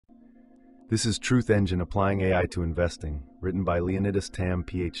This is Truth Engine Applying AI to Investing, written by Leonidas Tam,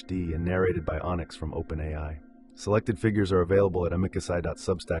 PhD, and narrated by Onyx from OpenAI. Selected figures are available at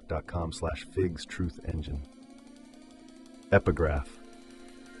amicusai.substack.com/figstruthengine. Epigraph.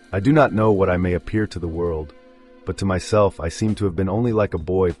 I do not know what I may appear to the world, but to myself I seem to have been only like a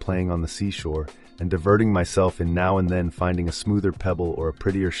boy playing on the seashore and diverting myself in now and then finding a smoother pebble or a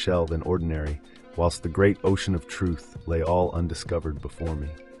prettier shell than ordinary, whilst the great ocean of truth lay all undiscovered before me.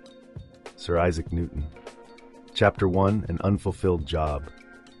 Sir Isaac Newton. Chapter 1, An Unfulfilled Job.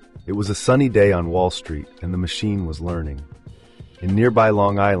 It was a sunny day on Wall Street, and the machine was learning. In nearby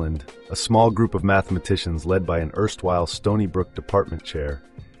Long Island, a small group of mathematicians led by an erstwhile Stony Brook department chair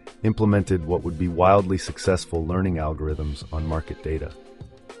implemented what would be wildly successful learning algorithms on market data.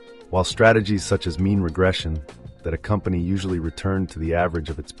 While strategies such as mean regression, that a company usually returned to the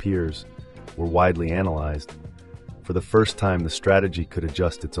average of its peers, were widely analyzed, for the first time the strategy could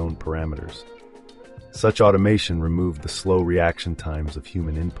adjust its own parameters. Such automation removed the slow reaction times of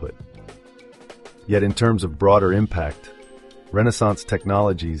human input. Yet in terms of broader impact, Renaissance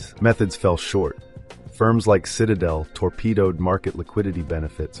technologies' methods fell short. Firms like Citadel torpedoed market liquidity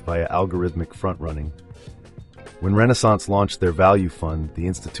benefits via algorithmic front-running. When Renaissance launched their value fund, the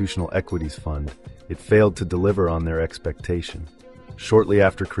Institutional Equities Fund, it failed to deliver on their expectation. Shortly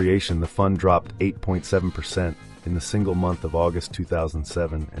after creation, the fund dropped 8.7% in the single month of August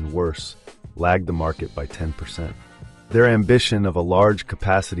 2007, and worse, lagged the market by 10%. Their ambition of a large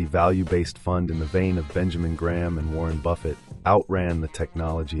capacity value-based fund in the vein of Benjamin Graham and Warren Buffett outran the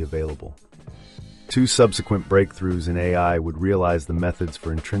technology available. Two subsequent breakthroughs in AI would realize the methods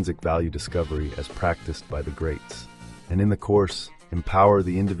for intrinsic value discovery as practiced by the greats, and in the course, empower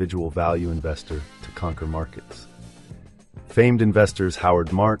the individual value investor to conquer markets. Famed investors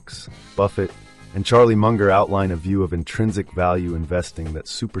Howard Marks, Buffett, and Charlie Munger outline a view of intrinsic value investing that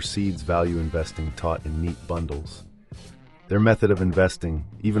supersedes value investing taught in neat bundles. Their method of investing,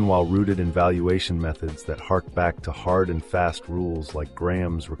 even while rooted in valuation methods that hark back to hard and fast rules like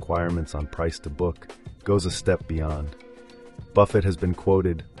Graham's requirements on price to book, goes a step beyond. Buffett has been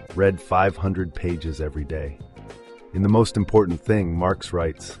quoted, "read 500 pages every day." In The Most Important Thing, Marx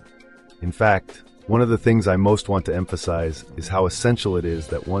writes, "In fact, one of the things I most want to emphasize is how essential it is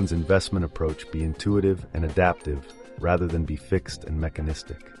that one's investment approach be intuitive and adaptive rather than be fixed and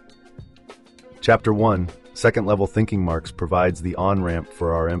mechanistic." Chapter 1, Second-Level Thinking Marx provides the on-ramp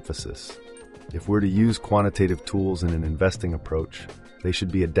for our emphasis. If we're to use quantitative tools in an investing approach, they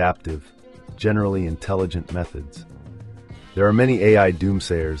should be adaptive, generally intelligent methods. There are many AI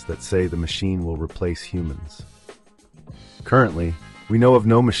doomsayers that say the machine will replace humans. Currently, we know of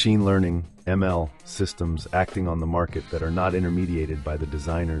no machine learning (ML) systems acting on the market that are not intermediated by the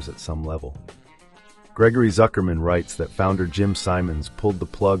designers at some level. Gregory Zuckerman writes that founder Jim Simons pulled the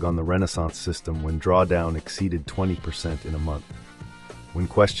plug on the Renaissance system when drawdown exceeded 20% in a month. When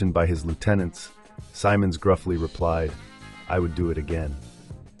questioned by his lieutenants, Simons gruffly replied, "I would do it again."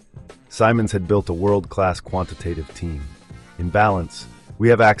 Simons had built a world-class quantitative team. In balance, we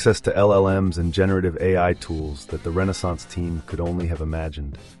have access to LLMs and generative AI tools that the Renaissance team could only have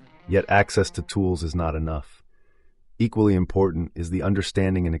imagined. Yet access to tools is not enough. Equally important is the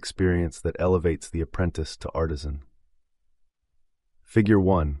understanding and experience that elevates the apprentice to artisan. Figure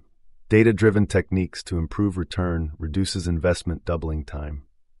 1. Data-driven techniques to improve return reduces investment doubling time.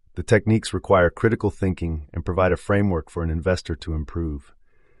 The techniques require critical thinking and provide a framework for an investor to improve.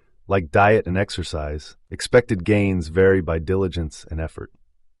 Like diet and exercise, expected gains vary by diligence and effort.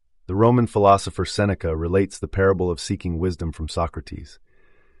 The Roman philosopher Seneca relates the parable of seeking wisdom from Socrates.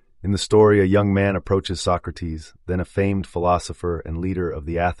 In the story, a young man approaches Socrates, then a famed philosopher and leader of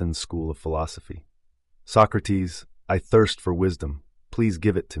the Athens school of philosophy. "Socrates, I thirst for wisdom. Please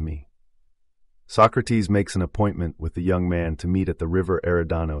give it to me." Socrates makes an appointment with the young man to meet at the river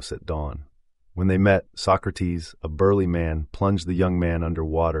Eridanos at dawn. When they met, Socrates, a burly man, plunged the young man under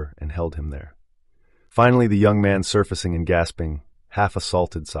water and held him there. Finally, the young man, surfacing and gasping, half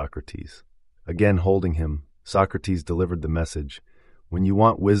assaulted Socrates. Again holding him, Socrates delivered the message, "When you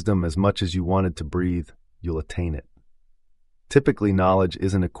want wisdom as much as you wanted to breathe, you'll attain it." Typically, knowledge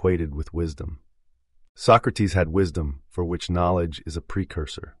isn't equated with wisdom. Socrates had wisdom, for which knowledge is a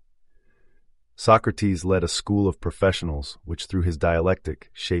precursor. Socrates led a school of professionals, which through his dialectic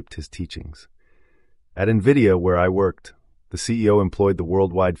shaped his teachings. At NVIDIA, where I worked, the CEO employed the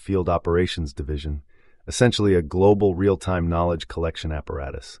Worldwide Field Operations Division, essentially a global real-time knowledge collection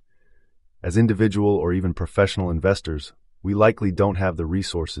apparatus. As individual or even professional investors, we likely don't have the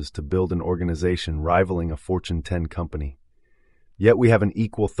resources to build an organization rivaling a Fortune 10 company. Yet we have an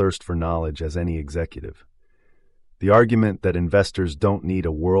equal thirst for knowledge as any executive. The argument that investors don't need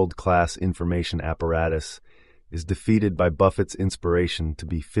a world-class information apparatus is defeated by Buffett's inspiration to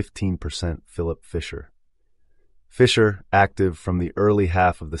be 15% Philip Fisher. Fisher, active from the early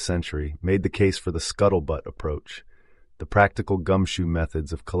half of the century, made the case for the scuttlebutt approach, the practical gumshoe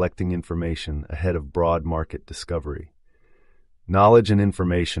methods of collecting information ahead of broad market discovery. Knowledge and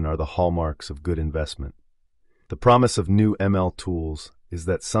information are the hallmarks of good investment. The promise of new ML tools is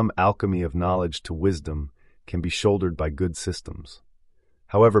that some alchemy of knowledge to wisdom can be shouldered by good systems.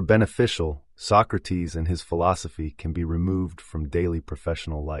 However beneficial, Socrates and his philosophy can be removed from daily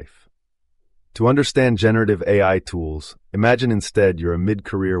professional life. To understand generative AI tools, imagine instead you're a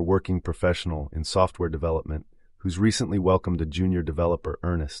mid-career working professional in software development who's recently welcomed a junior developer,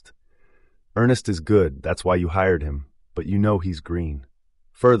 Ernest. Ernest is good, that's why you hired him, but you know he's green.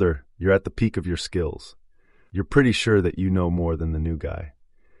 Further, you're at the peak of your skills. You're pretty sure that you know more than the new guy.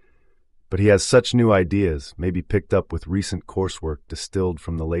 But he has such new ideas, maybe picked up with recent coursework distilled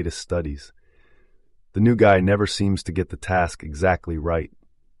from the latest studies. The new guy never seems to get the task exactly right,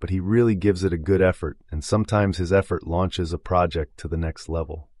 but he really gives it a good effort, and sometimes his effort launches a project to the next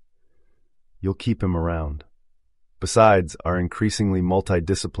level. You'll keep him around. Besides, our increasingly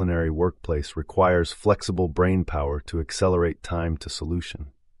multidisciplinary workplace requires flexible brain power to accelerate time to solution.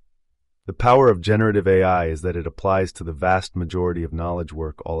 The power of generative AI is that it applies to the vast majority of knowledge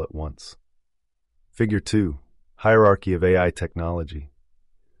work all at once. Figure 2. Hierarchy of AI technology.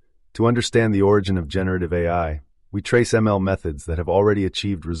 To understand the origin of generative AI, we trace ML methods that have already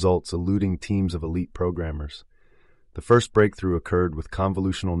achieved results eluding teams of elite programmers. The first breakthrough occurred with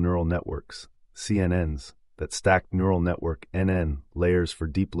convolutional neural networks, CNNs, that stacked neural network NN layers for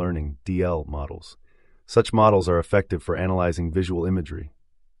deep learning DL models. Such models are effective for analyzing visual imagery.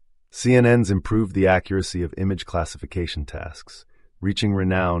 CNNs improved the accuracy of image classification tasks, reaching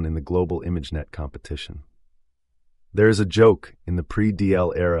renown in the global ImageNet competition. There is a joke in the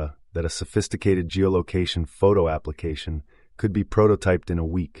pre-DL era that a sophisticated geolocation photo application could be prototyped in a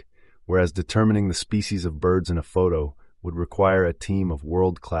week, whereas determining the species of birds in a photo would require a team of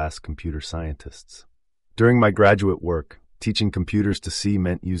world-class computer scientists. During my graduate work, teaching computers to see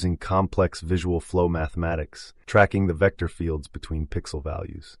meant using complex visual flow mathematics, tracking the vector fields between pixel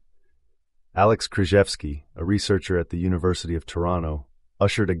values. Alex Krzyzewski, a researcher at the University of Toronto,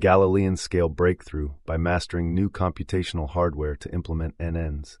 ushered a Galilean-scale breakthrough by mastering new computational hardware to implement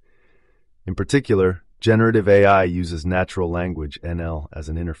NNs. In particular, generative AI uses natural language (NL) as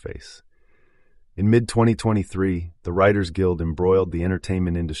an interface. In mid-2023, the Writers Guild embroiled the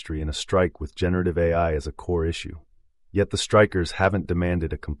entertainment industry in a strike with generative AI as a core issue. Yet the strikers haven't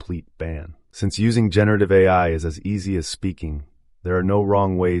demanded a complete ban. Since using generative AI is as easy as speaking, there are no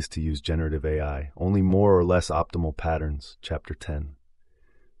wrong ways to use generative AI, only more or less optimal patterns, Chapter 10.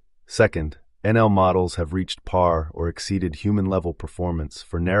 Second, NL models have reached par or exceeded human-level performance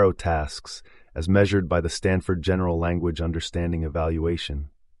for narrow tasks as measured by the Stanford General Language Understanding Evaluation,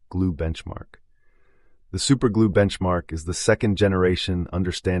 GLUE benchmark. The SuperGLUE benchmark is the second-generation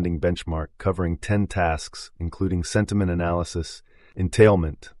understanding benchmark covering 10 tasks, including sentiment analysis,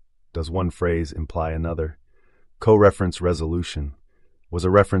 entailment, does one phrase imply another, co-reference resolution, was a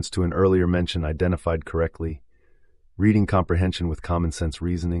reference to an earlier mention identified correctly, reading comprehension with common-sense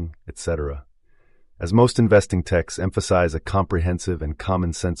reasoning, etc. As most investing texts emphasize a comprehensive and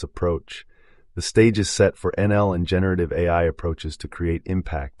common-sense approach, the stage is set for NL and generative AI approaches to create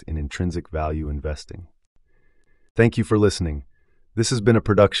impact in intrinsic value investing. Thank you for listening. This has been a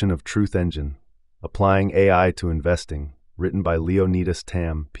production of Truth Engine, Applying AI to Investing, written by Leonidas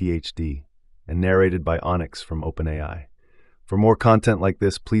Tam, Ph.D., and narrated by Onyx from OpenAI. For more content like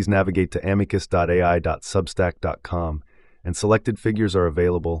this, please navigate to amicus.ai.substack.com, and selected figures are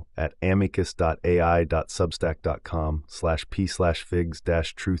available at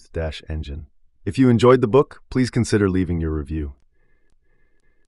amicus.ai.substack.com/p/figs-truth-engine. If you enjoyed the book, please consider leaving your review.